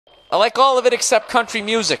I like all of it except country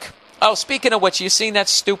music. Oh, speaking of which, you seen that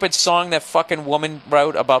stupid song that fucking woman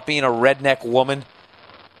wrote about being a redneck woman?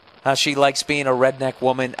 How she likes being a redneck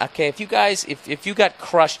woman. Okay, if you guys, if you got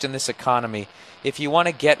crushed in this economy, if you want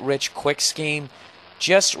to get rich quick scheme,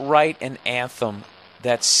 just write an anthem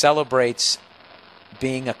that celebrates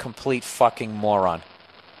being a complete fucking moron.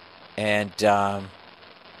 And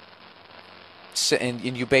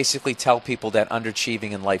you basically tell people that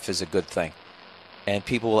underachieving in life is a good thing. And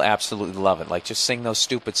people will absolutely love it. Like, just sing those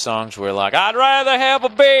stupid songs where, like, I'd rather have a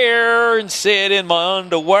beer and sit in my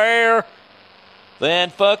underwear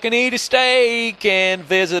than fucking eat a steak and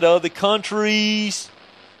visit other countries.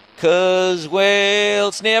 'Cause, well,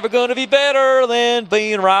 it's never going to be better than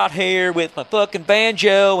being right here with my fucking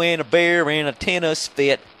banjo and a beer and a tennis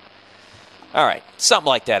fit. All right, something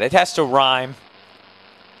like that. It has to rhyme,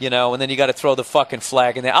 you know, and then you got to throw the fucking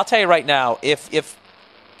flag in there. I'll tell you right now, if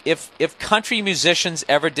country musicians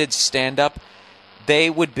ever did stand-up,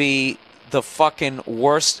 they would be the fucking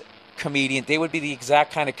worst comedian. They would be the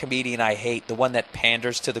exact kind of comedian I hate, the one that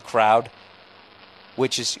panders to the crowd.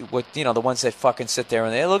 Which is what, you know, the ones that fucking sit there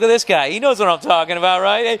and, hey, look at this guy. He knows what I'm talking about,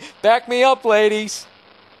 right? Hey, back me up, ladies.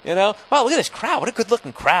 You know? Wow, look at this crowd. What a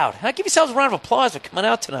good-looking crowd. Give yourselves a round of applause for coming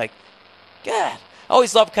out tonight. God, I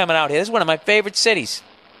always love coming out here. This is one of my favorite cities.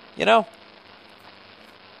 You know?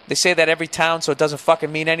 They say that every town, so it doesn't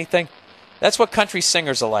fucking mean anything. That's what country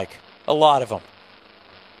singers are like. A lot of them.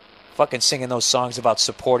 Fucking singing those songs about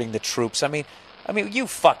supporting the troops. I mean, you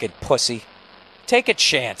fucking pussy. Take a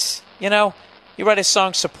chance, you know? You write a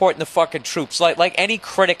song supporting the fucking troops. Like any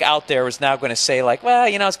critic out there is now going to say, like, well,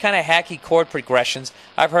 you know, it's kind of hacky chord progressions.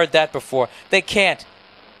 I've heard that before. They can't,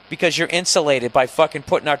 because you're insulated by fucking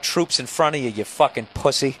putting our troops in front of you, you fucking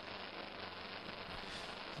pussy.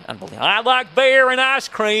 Unbelievable. I like beer and ice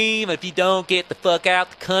cream if you don't get the fuck out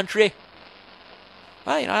the country.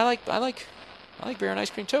 Well, you know, I like beer and ice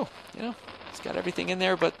cream too. You know, it's got everything in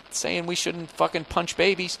there but saying we shouldn't fucking punch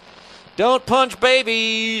babies. Don't punch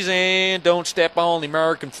babies and don't step on the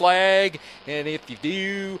American flag. And if you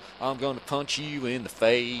do, I'm going to punch you in the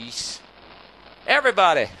face.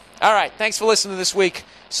 Everybody. All right, thanks for listening this week.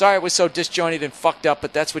 Sorry it was so disjointed and fucked up,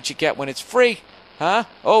 but that's what you get when it's free. Huh?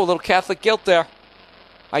 Oh, a little Catholic guilt there.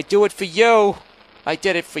 I do it for you. I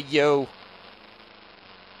did it for you.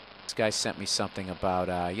 This guy sent me something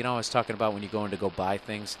about, you know, I was talking about when you're going to go buy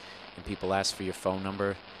things and people ask for your phone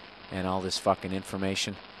number and all this fucking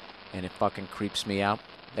information. And it fucking creeps me out.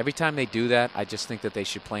 Every time they do that, I just think that they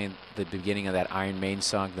should play in the beginning of that Iron Maiden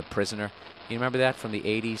song, The Prisoner. You remember that from the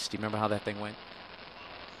 80s? Do you remember how that thing went?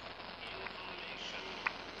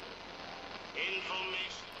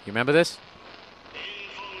 You remember this?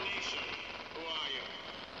 Who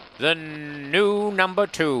are you? The new number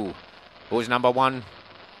 2. Who's number 1?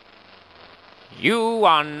 You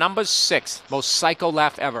are number 6. Most psycho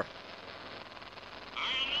laugh ever.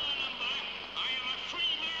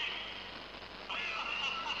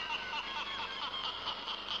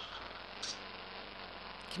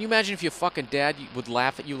 Can you imagine if your fucking dad would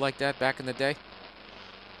laugh at you like that back in the day?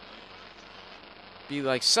 Be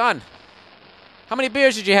like, son, how many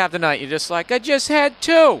beers did you have tonight? You're just like, I just had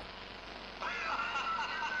 2.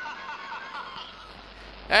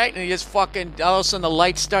 Right? And you just fucking, all of a sudden the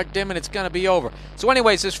lights start dimming, it's going to be over. So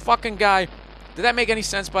anyways, this fucking guy, did that make any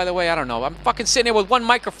sense, by the way? I don't know. I'm fucking sitting here with one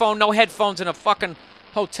microphone, no headphones, in a fucking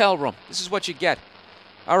hotel room. This is what you get.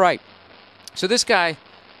 All right. So this guy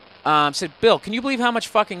said, Bill, can you believe how much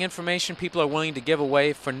fucking information people are willing to give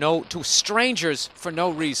away to strangers for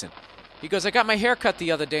no reason? He goes, I got my hair cut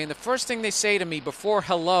the other day, and the first thing they say to me before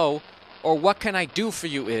hello or what can I do for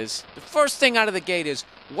you is, the first thing out of the gate is,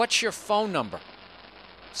 what's your phone number?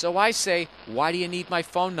 So I say, why do you need my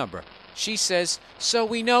phone number? She says, so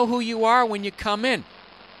we know who you are when you come in.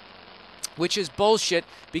 Which is bullshit,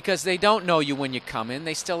 because they don't know you when you come in.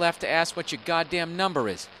 They still have to ask what your goddamn number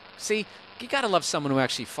is. See, you gotta love someone who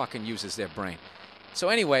actually fucking uses their brain. So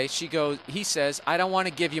anyway, he says, I don't want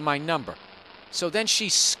to give you my number. So then she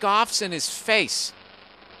scoffs in his face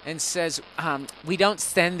and says, we don't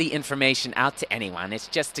send the information out to anyone. It's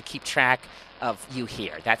just to keep track of you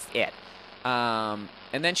here. That's it. And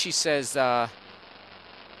then she says, then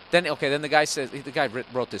the guy says, the guy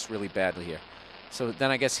wrote this really badly here. So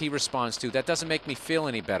then I guess he responds to, that doesn't make me feel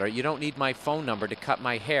any better. You don't need my phone number to cut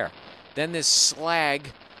my hair. Then this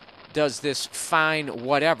slag does this fine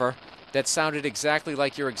whatever that sounded exactly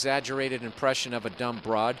like your exaggerated impression of a dumb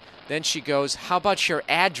broad. Then she goes, how about your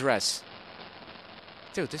address?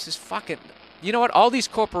 Dude, this is fucking... You know what? All these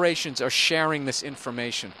corporations are sharing this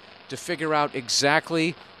information to figure out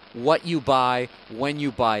exactly what you buy, when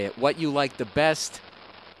you buy it, what you like the best,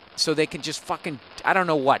 so they can just fucking... I don't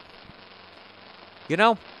know what. You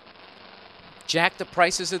know? Jack the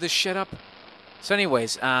prices of this shit up. So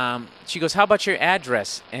anyways, she goes, how about your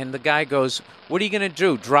address? And the guy goes, what are you going to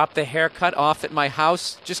do? Drop the haircut off at my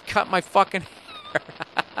house? Just cut my fucking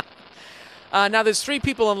hair. Now, there's 3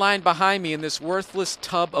 people in line behind me in this worthless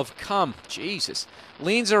tub of cum. Jesus.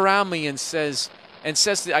 Leans around me and says,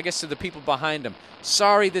 I guess to the people behind him,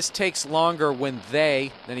 sorry this takes longer when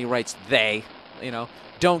they, then he writes they,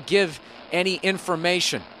 don't give any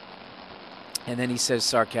information. And then he says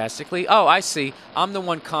sarcastically, oh, I see. I'm the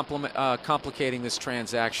one complicating this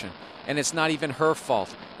transaction. And it's not even her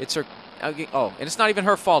fault. It's her... and it's not even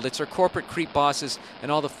her fault. It's her corporate creep bosses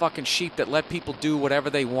and all the fucking sheep that let people do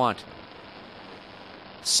whatever they want.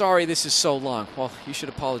 Sorry this is so long. Well, you should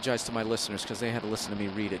apologize to my listeners because they had to listen to me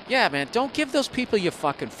read it. Yeah, man, don't give those people your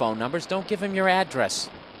fucking phone numbers. Don't give them your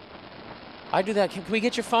address. I do that. Can we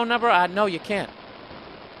get your phone number? No, you can't.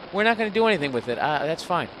 We're not going to do anything with it. That's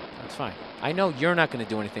fine. That's fine. I know you're not going to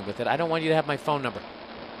do anything with it. I don't want you to have my phone number.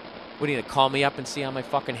 What, are you going to call me up and see how my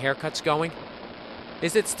fucking haircut's going?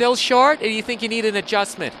 Is it still short, or do you think you need an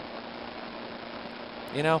adjustment?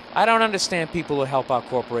 I don't understand people who help out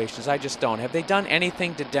corporations. I just don't. Have they done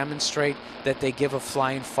anything to demonstrate that they give a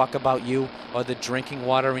flying fuck about you or the drinking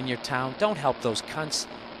water in your town? Don't help those cunts.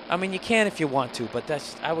 I mean, you can if you want to, but I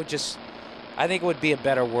think it would be a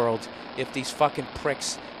better world if these fucking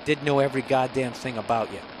pricks did know every goddamn thing about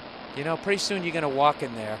you. Pretty soon you're going to walk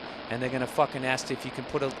in there and they're going to fucking ask if you can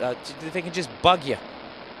put they can just bug you.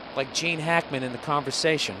 Like Gene Hackman in The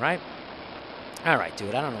Conversation, right? All right,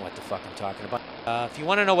 dude, I don't know what the fuck I'm talking about. If you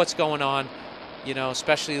want to know what's going on,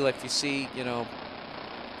 especially like if you see,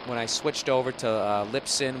 when I switched over to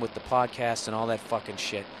Lip-Syn with the podcast and all that fucking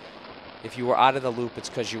shit, if you were out of the loop, it's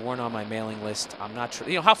because you weren't on my mailing list. I'm not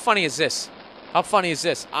how funny is this? How funny is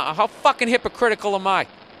this? How fucking hypocritical am I?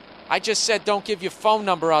 I just said don't give your phone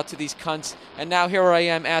number out to these cunts, and now here I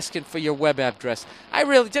am asking for your web address.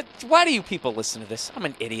 Why do you people listen to this? I'm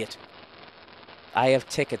an idiot. I have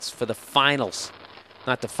tickets for the finals.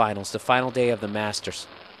 Not the finals, the final day of the Masters.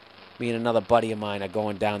 Me and another buddy of mine are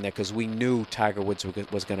going down there because we knew Tiger Woods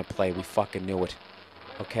was going to play. We fucking knew it.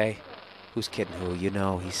 Okay? Who's kidding who?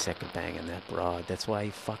 He's sick of banging that broad. That's why he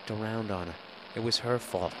fucked around on her. It was her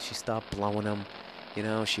fault. She stopped blowing him.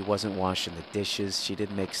 She wasn't washing the dishes. She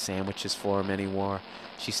didn't make sandwiches for him anymore.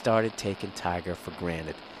 She started taking Tiger for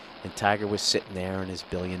granted. And Tiger was sitting there in his $1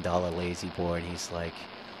 billion lazy boy, and he's like,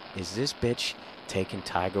 is this bitch taking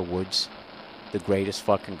Tiger Woods, the greatest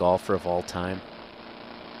fucking golfer of all time?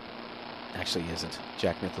 Actually, he isn't.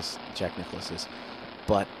 Jack Nicklaus is.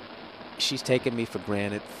 But she's taking me for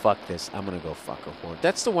granted. Fuck this. I'm going to go fuck her whore.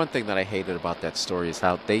 That's the one thing that I hated about that story is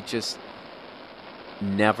how they just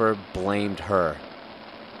never blamed her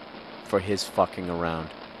for his fucking around.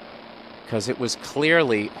 Because it was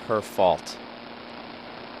clearly her fault.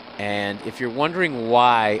 And if you're wondering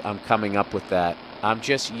why I'm coming up with that, I'm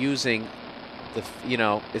just using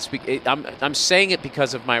I'm saying it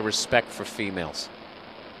because of my respect for females.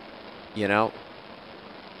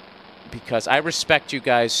 Because I respect you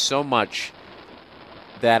guys so much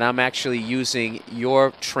that I'm actually using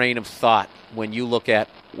your train of thought when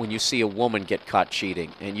you see a woman get caught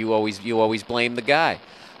cheating, and you always blame the guy.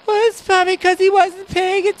 Well, it's probably because he wasn't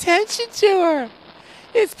paying attention to her.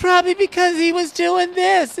 It's probably because he was doing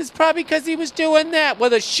this. It's probably because he was doing that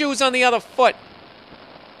with her shoes on the other foot.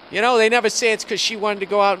 They never say it's because she wanted to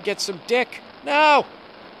go out and get some dick. No.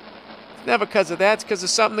 It's never because of that. It's because of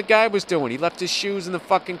something the guy was doing. He left his shoes in the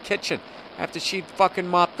fucking kitchen after she'd fucking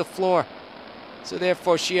mopped the floor. So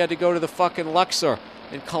therefore she had to go to the fucking Luxor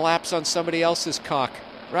and collapse on somebody else's cock.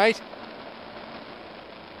 Right?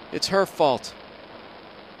 It's her fault.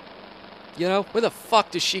 Where the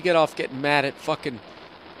fuck does she get off getting mad at fucking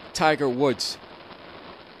Tiger Woods?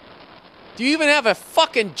 Do you even have a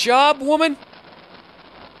fucking job, woman?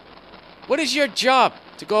 What is your job?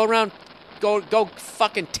 To go around, go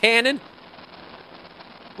fucking tanning?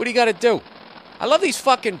 What do you got to do? I love these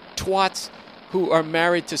fucking twats who are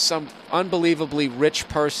married to some unbelievably rich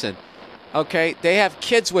person. Okay? They have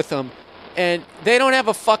kids with them, and they don't have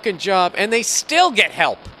a fucking job, and they still get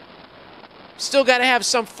help. Still got to have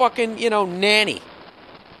some fucking, nanny.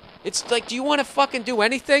 It's like, do you want to fucking do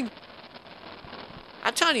anything?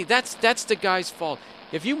 I'm telling you, that's the guy's fault.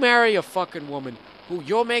 If you marry a fucking woman who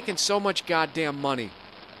you're making so much goddamn money,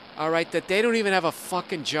 all right, that they don't even have a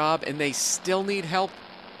fucking job and they still need help.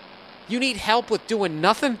 You need help with doing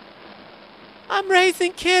nothing? I'm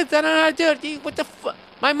raising kids. I don't know how to do it. What the fuck?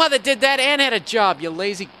 My mother did that and had a job, you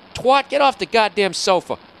lazy twat. Get off the goddamn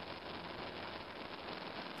sofa.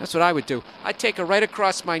 That's what I would do. I'd take her right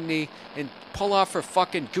across my knee and pull off her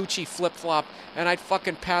fucking Gucci flip-flop, and I'd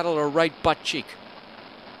fucking paddle her right butt cheek.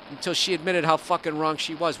 until she admitted how fucking wrong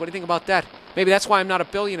she was. What do you think about that? Maybe that's why I'm not a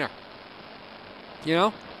billionaire. You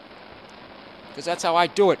know? Because that's how I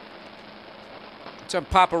do it. Some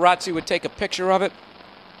paparazzi would take a picture of it.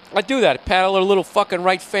 I'd do that. I'd paddle her little fucking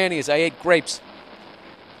right fanny as I ate grapes.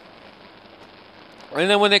 And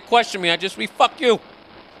then when they question me, I just be, fuck you.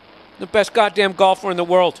 The best goddamn golfer in the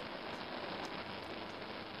world.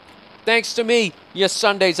 Thanks to me, your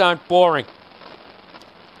Sundays aren't boring.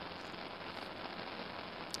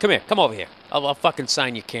 Come here. Come over here. I'll fucking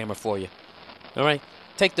sign your camera for you. All right?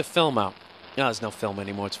 Take the film out. No, there's no film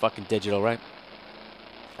anymore. It's fucking digital, right?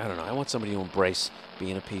 I don't know. I want somebody to embrace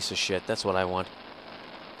being a piece of shit. That's what I want.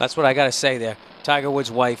 That's what I got to say there. Tiger Woods'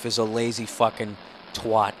 wife is a lazy fucking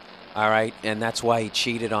twat. All right? And that's why he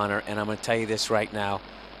cheated on her. And I'm going to tell you this right now.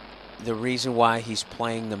 The reason why he's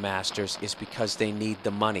playing the Masters is because they need the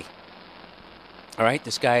money. All right?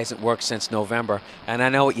 This guy hasn't worked since November. And I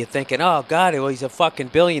know what you're thinking. Oh, God, well, he's a fucking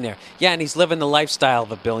billionaire. Yeah, and he's living the lifestyle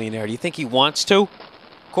of a billionaire. Do you think he wants to?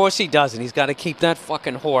 Of course he doesn't. He's got to keep that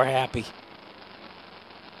fucking whore happy.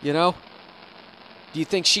 You know? Do you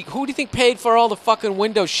think who do you think paid for all the fucking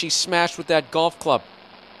windows she smashed with that golf club?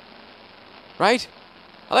 Right?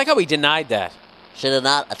 I like how he denied that. She did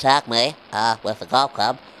not attack me with the golf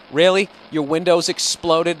club. Really? Your windows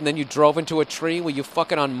exploded and then you drove into a tree? Were you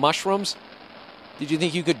fucking on mushrooms? Did you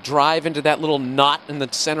think you could drive into that little knot in the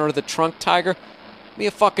center of the trunk, Tiger? Give me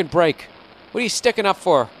a fucking break. What are you sticking up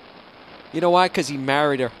for? You know why? Because he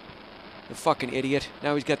married her. The fucking idiot.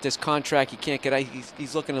 Now he's got this contract he can't get out.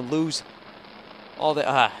 He's looking to lose all the...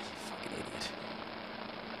 fucking idiot.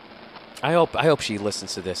 I hope she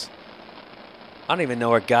listens to this. I don't even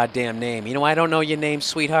know her goddamn name. You know why I don't know your name,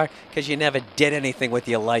 sweetheart? Because you never did anything with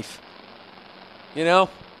your life. You know?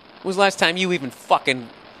 When was the last time you even fucking...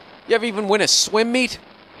 You ever even win a swim meet?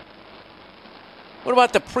 What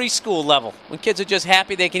about the preschool level? When kids are just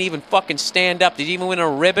happy they can even fucking stand up. Did you even win a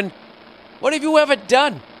ribbon? What have you ever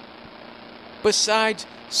done? Besides,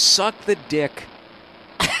 suck the dick.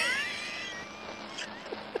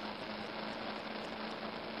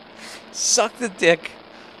 Suck the dick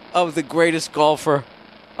of the greatest golfer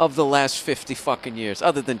of the last 50 fucking years,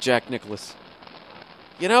 other than Jack Nicklaus.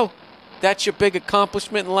 You know, that's your big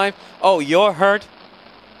accomplishment in life. Oh, you're hurt?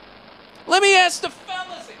 Let me ask the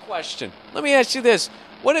fellas a question. Let me ask you this.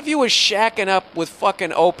 What if you were shacking up with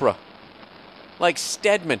fucking Oprah? Like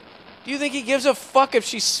Stedman. Do you think he gives a fuck if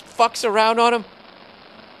she fucks around on him?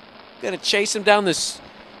 Gonna chase him down the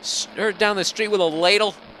street with a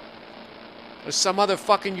ladle? Or some other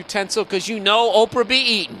fucking utensil? Because you know Oprah be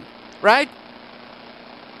eating. Right?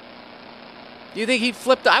 Do you think he'd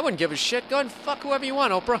flip I wouldn't give a shit. Go ahead and fuck whoever you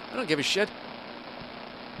want, Oprah. I don't give a shit.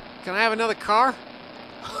 Can I have another car?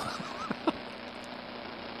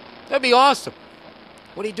 That'd be awesome.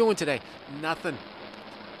 What are you doing today? Nothing.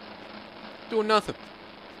 Doing nothing.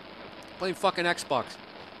 Playing fucking Xbox.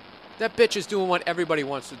 That bitch is doing what everybody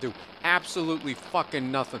wants to do. Absolutely fucking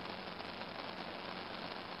nothing.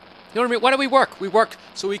 You know what I mean? Why do we work? We work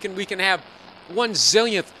so we can have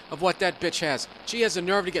 1/zillionth of what that bitch has. She has the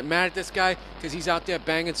nerve to get mad at this guy because he's out there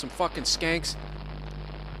banging some fucking skanks.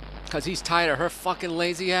 Because he's tired of her fucking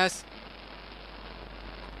lazy ass.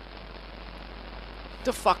 What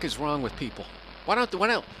the fuck is wrong with people? Why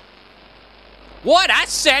don't... What? I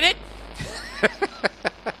said it!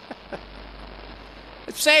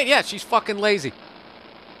 I'm saying, yeah, she's fucking lazy.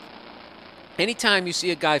 Anytime you see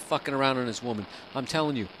a guy fucking around on his woman, I'm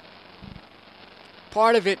telling you,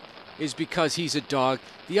 part of it is because he's a dog.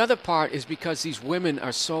 The other part is because these women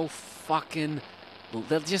are so fucking...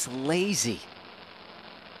 They're just lazy.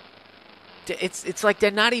 It's like they're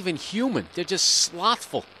not even human. They're just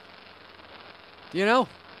slothful. You know?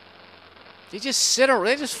 They just sit around.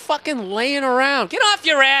 They're just fucking laying around. Get off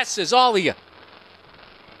your asses, all of you.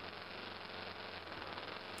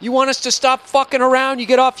 You want us to stop fucking around? You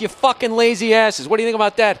get off your fucking lazy asses. What do you think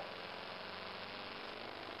about that?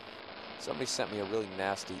 Somebody sent me a really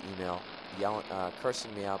nasty email,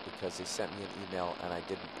 cursing me out because they sent me an email and I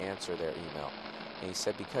didn't answer their email. And he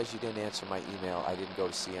said, because you didn't answer my email, I didn't go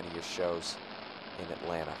to see any of your shows in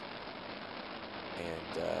Atlanta.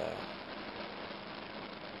 And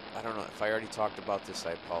I don't know if I already talked about this.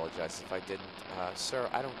 I apologize if I didn't. Sir,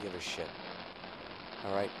 I don't give a shit.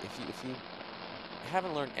 All right, if you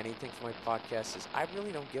haven't learned anything from my podcast, is I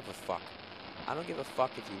really don't give a fuck. I don't give a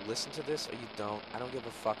fuck if you listen to this or you don't. I don't give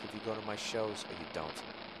a fuck if you go to my shows or you don't.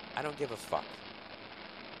 I don't give a fuck.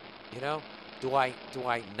 You know? Do I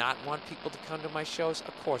not want people to come to my shows?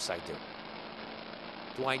 Of course I do.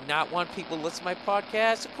 Do I not want people to listen to my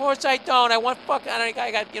podcast? Of course I don't.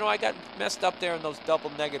 I got messed up there in those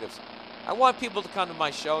double negatives. I want people to come to my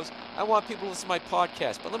shows. I want people to listen to my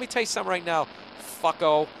podcast. But let me tell you something right now,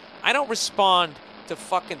 fucko. I don't respond to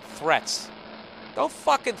fucking threats. Don't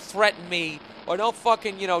fucking threaten me, or don't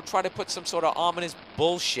fucking, try to put some sort of ominous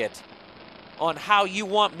bullshit on how you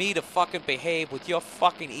want me to fucking behave with your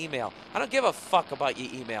fucking email. I don't give a fuck about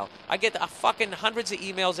your email. I get fucking hundreds of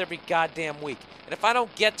emails every goddamn week. And if I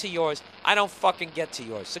don't get to yours, I don't fucking get to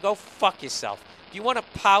yours. So go fuck yourself. If you want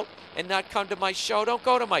to pout and not come to my show, don't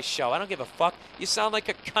go to my show. I don't give a fuck. You sound like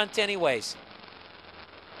a cunt anyways.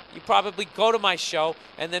 You probably go to my show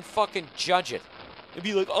and then fucking judge it. And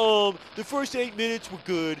be like, the first 8 minutes were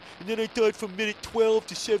good, and then I thought from minute 12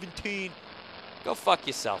 to 17. Go fuck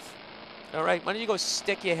yourself. All right? Why don't you go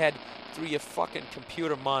stick your head through your fucking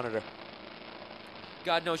computer monitor?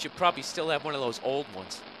 God knows you probably still have one of those old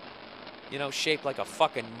ones. Shaped like a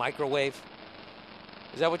fucking microwave.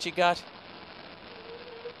 Is that what you got?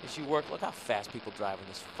 As you work, look how fast people drive on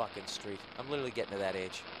this fucking street. I'm literally getting to that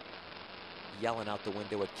age. Yelling out the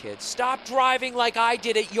window at kids. Stop driving like I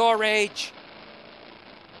did at your age.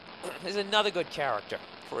 There's another good character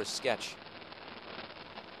for a sketch.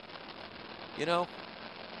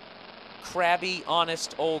 Crabby,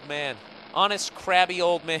 honest old man. Honest, crabby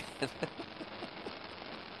old man.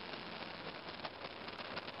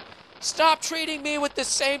 Stop treating me with the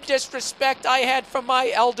same disrespect I had from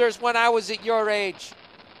my elders when I was at your age.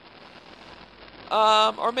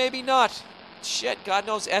 Or maybe not. Shit, God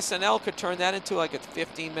knows SNL could turn that into like a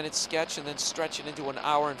 15-minute sketch and then stretch it into an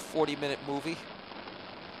hour and 40-minute movie.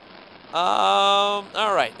 All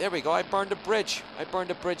right, there we go. I burned a bridge.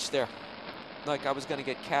 There. Like I was going to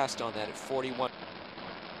get cast on that at 41.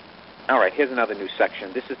 All right, here's another new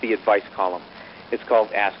section. This is the advice column. It's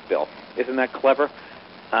called Ask Bill. Isn't that clever?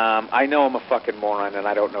 I know I'm a fucking moron and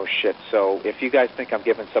I don't know shit, so if you guys think I'm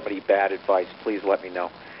giving somebody bad advice, please let me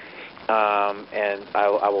know. And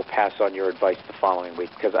I will pass on your advice the following week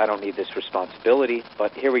because I don't need this responsibility.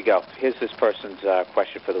 But here we go. Here's this person's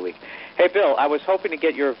question for the week. Hey, Bill, I was hoping to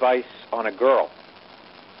get your advice on a girl.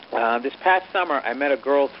 This past summer, I met a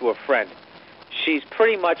girl through a friend. She's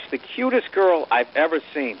pretty much the cutest girl I've ever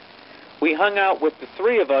seen. We hung out with the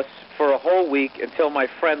three of us for a whole week until my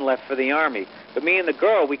friend left for the Army. But me and the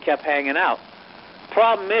girl, we kept hanging out.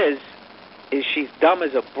 Problem is she's dumb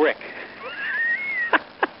as a brick.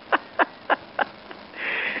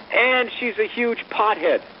 And she's a huge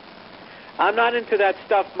pothead. I'm not into that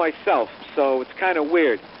stuff myself, so it's kind of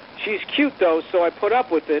weird. She's cute, though, so I put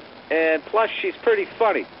up with it, and plus she's pretty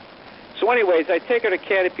funny. So anyways, I take her to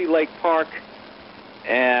Canopy Lake Park,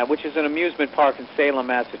 which is an amusement park in Salem,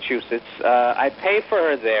 Massachusetts. I pay for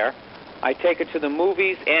her there. I take her to the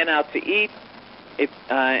movies and out to eat.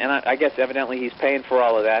 I guess evidently he's paying for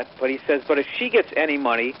all of that. But he says, but if she gets any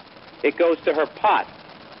money, it goes to her pot.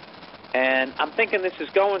 And I'm thinking this is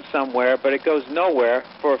going somewhere, but it goes nowhere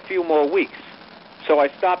for a few more weeks. So I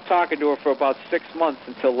stopped talking to her for about 6 months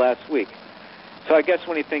until last week. So I guess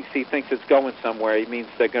when he thinks it's going somewhere, he means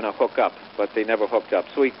they're going to hook up, but they never hooked up.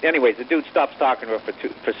 So anyways, the dude stops talking to her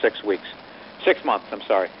for 6 weeks. 6 months, I'm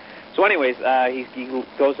sorry. So anyways, he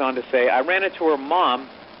goes on to say, I ran into her mom,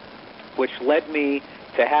 which led me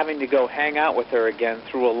to having to go hang out with her again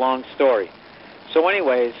through a long story. So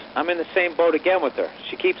anyways, I'm in the same boat again with her.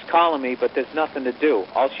 She keeps calling me, but there's nothing to do.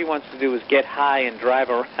 All she wants to do is get high and drive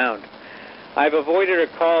around. I've avoided her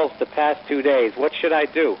calls the past 2 days. What should I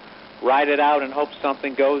do? Ride it out and hope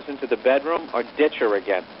something goes into the bedroom, or ditch her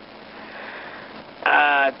again?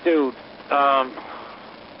 Dude,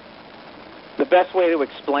 the best way to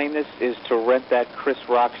explain this is to rent that Chris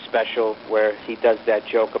Rock special where he does that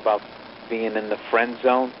joke about being in the friend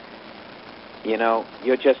zone.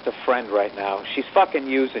 You're just a friend right now. She's fucking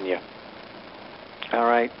using you. All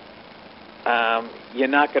right? You're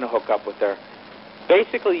not going to hook up with her.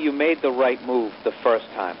 Basically, you made the right move the first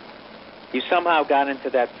time. You somehow got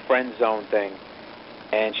into that friend zone thing,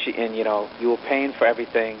 and you were paying for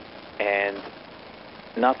everything, and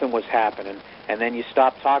nothing was happening. And then you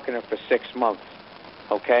stopped talking to her for 6 months.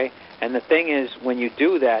 Okay? And the thing is, when you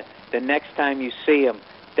do that, the next time you see him,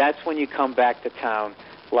 that's when you come back to town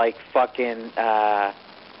like fucking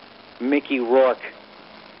Mickey Rourke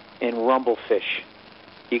in Rumblefish.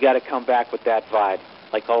 You got to come back with that vibe.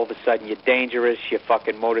 Like all of a sudden you're dangerous, you're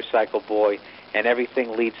fucking motorcycle boy, and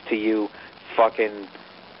everything leads to you fucking,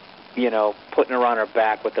 putting her on her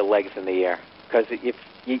back with the legs in the air. Because if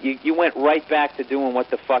you went right back to doing what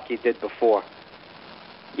the fuck you did before.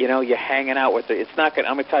 You're hanging out with her. It's not gonna.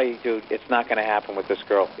 I'm gonna tell you, dude. It's not gonna happen with this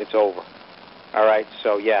girl. It's over. All right.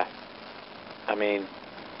 So yeah. I mean,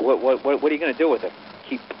 what are you gonna do with her?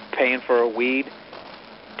 Keep paying for her weed,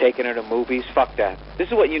 taking her to movies? Fuck that. This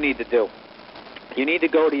is what you need to do. you need to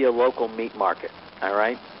go to your local meat market, all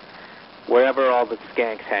right? Wherever all the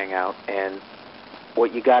skanks hang out, and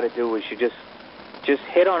what you got to do is you just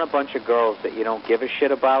hit on a bunch of girls that you don't give a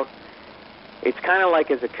shit about. It's kind of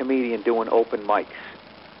like as a comedian doing open mics,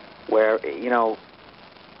 where, you know,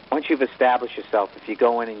 once you've established yourself, if you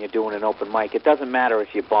go in and you're doing an open mic, it doesn't matter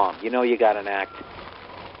if you bomb. You know you got an act.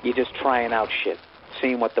 You're just trying out shit,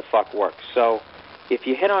 seeing what the fuck works. So if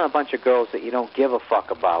you hit on a bunch of girls that you don't give a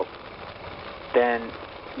fuck about, then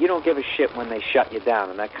you don't give a shit when they shut you down,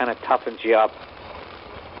 and that kind of toughens you up.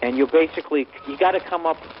 And you got to come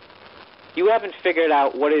up, you haven't figured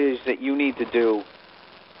out what it is that you need to do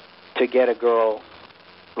to get a girl,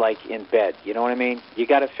 like, in bed. You know what I mean? You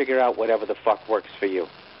got to figure out whatever the fuck works for you.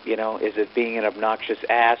 You know, is it being an obnoxious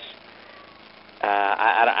ass?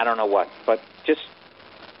 I don't know what. But just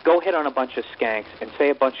go hit on a bunch of skanks and say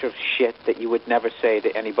a bunch of shit that you would never say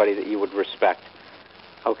to anybody that you would respect.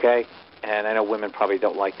 Okay? And I know women probably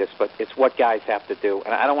don't like this, but it's what guys have to do.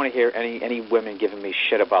 And I don't want to hear any women giving me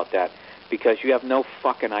shit about that, because you have no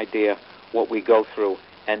fucking idea what we go through.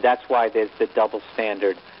 And that's why there's the double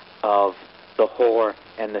standard of the whore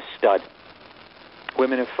and the stud.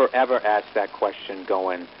 Women have forever asked that question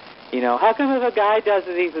going, you know, how come if a guy does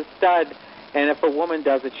it, he's a stud, and if a woman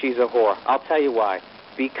does it, she's a whore? I'll tell you why.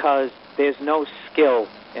 Because there's no skill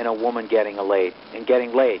in a woman getting laid.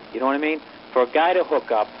 You know what I mean? For a guy to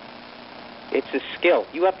hook up, it's a skill.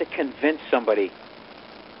 You have to convince somebody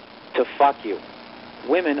to fuck you.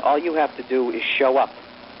 Women, all you have to do is show up,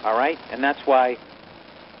 all right? And that's why,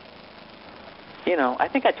 you know, I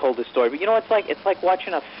think I told this story, but you know, it's like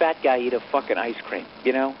watching a fat guy eat a fucking ice cream,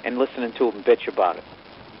 you know, and listening to him bitch about it.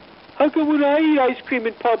 How come when I eat ice cream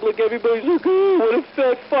in public, everybody's like, oh, what a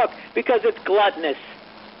fat fuck? Because it's gluttonous.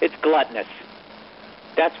 It's gluttonous.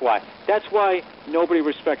 That's why. That's why nobody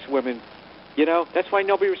respects women. You know, that's why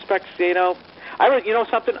nobody respects, you know. You know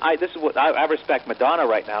something? This is what I respect Madonna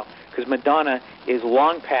right now, because Madonna is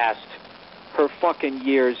long past her fucking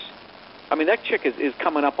years. I mean, that chick is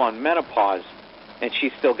coming up on menopause, and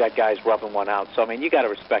she's still got guys rubbing one out. So, I mean, you got to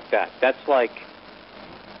respect that. That's like,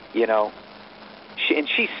 you know,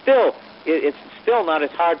 it's still not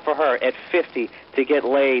as hard for her at 50 to get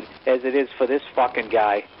laid as it is for this fucking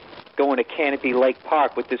guy going to Canopy Lake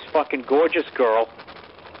Park with this fucking gorgeous girl.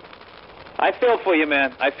 I feel for you,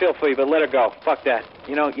 man. I feel for you, but let her go. Fuck that.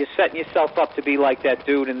 You know, you're setting yourself up to be like that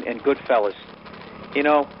dude in Goodfellas. You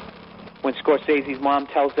know, when Scorsese's mom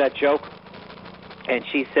tells that joke, and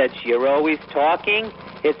she said, you're always talking?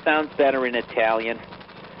 It sounds better in Italian.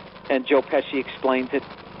 And Joe Pesci explains it.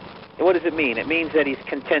 And what does it mean? It means that he's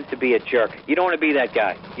content to be a jerk. You don't want to be that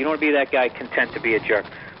guy. You don't want to be that guy content to be a jerk.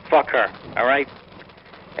 Fuck her, all right?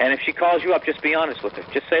 And if she calls you up, just be honest with her.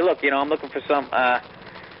 Just say, look, you know, I'm looking for some,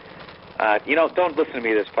 you know, don't listen to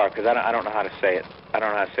me this part, because I don't know how to say it. I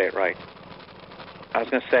don't know how to say it right. I was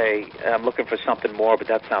going to say, I'm looking for something more, but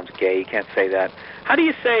that sounds gay. You can't say that. How do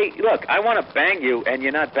you say, look, I want to bang you, and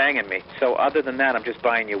you're not banging me. So other than that, I'm just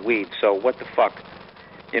buying you weed. So what the fuck?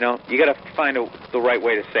 You know, you got to find the right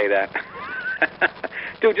way to say that.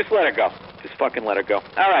 Dude, just let her go. Just fucking let her go.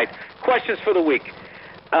 All right, questions for the week.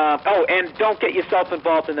 And don't get yourself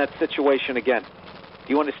involved in that situation again.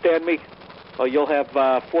 You understand me? Or you'll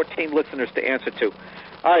have 14 listeners to answer to.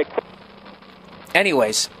 All right.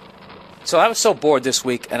 Anyways, so I was so bored this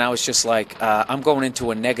week, and I was just like, I'm going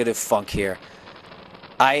into a negative funk here.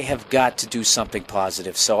 I have got to do something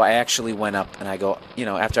positive. So I actually went up, and I go, you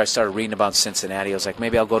know, after I started reading about Cincinnati, I was like,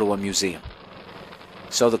 maybe I'll go to a museum.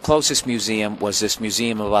 So the closest museum was this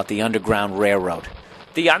museum about the Underground Railroad.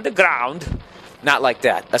 The Underground? Not like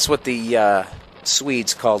that. That's what the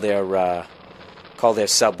Swedes call their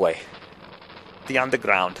subway. The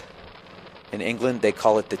Underground. In England, they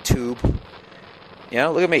call it the Tube. You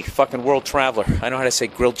know, look at me, fucking world traveler. I know how to say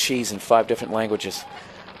grilled cheese in 5 different languages.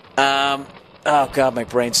 Oh, God, my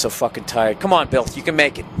brain's so fucking tired. Come on, Bill, you can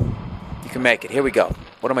make it. You can make it. Here we go.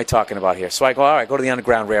 What am I talking about here? So I go, all right, go to the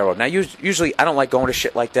Underground Railroad. Now, usually I don't like going to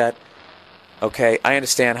shit like that. Okay, I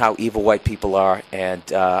understand how evil white people are, and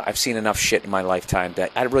I've seen enough shit in my lifetime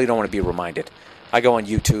that I really don't want to be reminded. I go on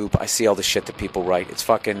YouTube, I see all the shit that people write. It's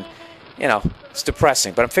fucking, you know, it's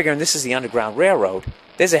depressing. But I'm figuring this is the Underground Railroad.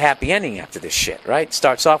 There's a happy ending after this shit, right? It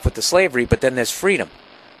starts off with the slavery, but then there's freedom,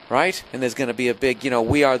 right? And there's going to be a big, you know,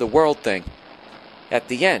 we are the world thing at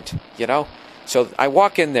the end, you know? So I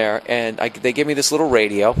walk in there, and they give me this little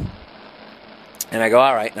radio, and I go,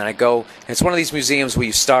 all right, and I go, and it's one of these museums where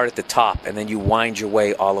you start at the top, and then you wind your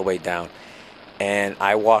way all the way down. And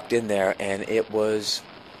I walked in there, and it was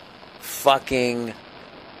fucking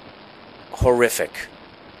horrific.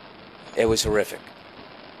 It was horrific.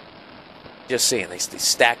 Just seeing, they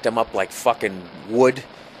stacked them up like fucking wood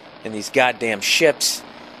in these goddamn ships.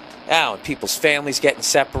 Oh, and people's families getting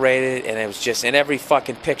separated, and it was just, in every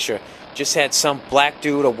fucking picture, just had some black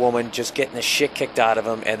dude or woman just getting the shit kicked out of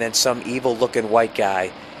him, and then some evil-looking white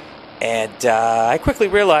guy. And I quickly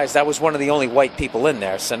realized I was one of the only white people in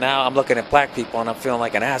there, so now I'm looking at black people, and I'm feeling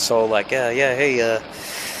like an asshole, like, hey,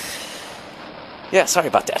 yeah, sorry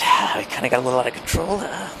about that. I kind of got a little out of control.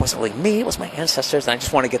 It wasn't really me, it was my ancestors, and I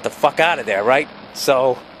just want to get the fuck out of there, right?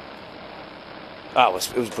 So, it was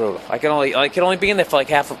brutal. I could only be in there for like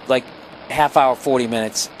half hour, 40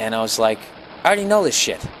 minutes, and I was like, I already know this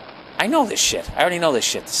shit. I know this shit. I already know this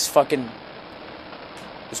shit. This is fucking,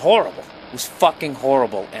 it was horrible. It was fucking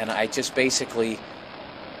horrible, and I just basically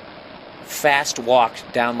fast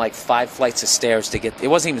walked down like 5 flights of stairs to get, it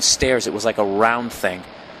wasn't even stairs, it was like a round thing.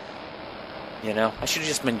 You know, I should have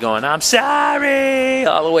just been going, I'm sorry,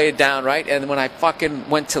 all the way down, right? And when I fucking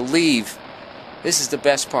went to leave, this is the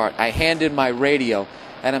best part, I handed my radio,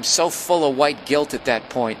 and I'm so full of white guilt at that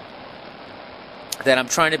point that I'm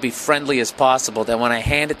trying to be friendly as possible, that when I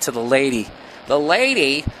hand it to the lady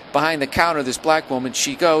behind the counter, this black woman,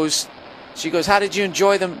 she goes, how did you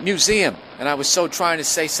enjoy the museum? And I was so trying to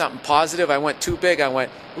say something positive, I went too big, I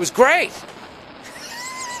went, it was great!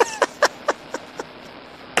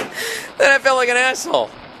 Then I felt like an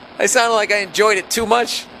asshole. I sounded like I enjoyed it too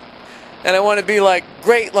much. And I want to be like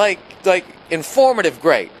great, like informative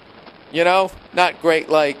great. You know? Not great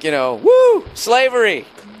like, you know, woo! Slavery!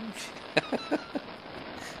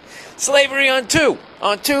 Slavery on 2.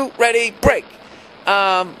 On 2, ready, break.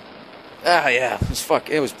 Yeah,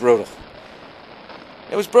 it was brutal.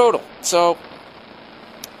 It was brutal. So,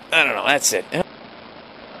 I don't know, that's it.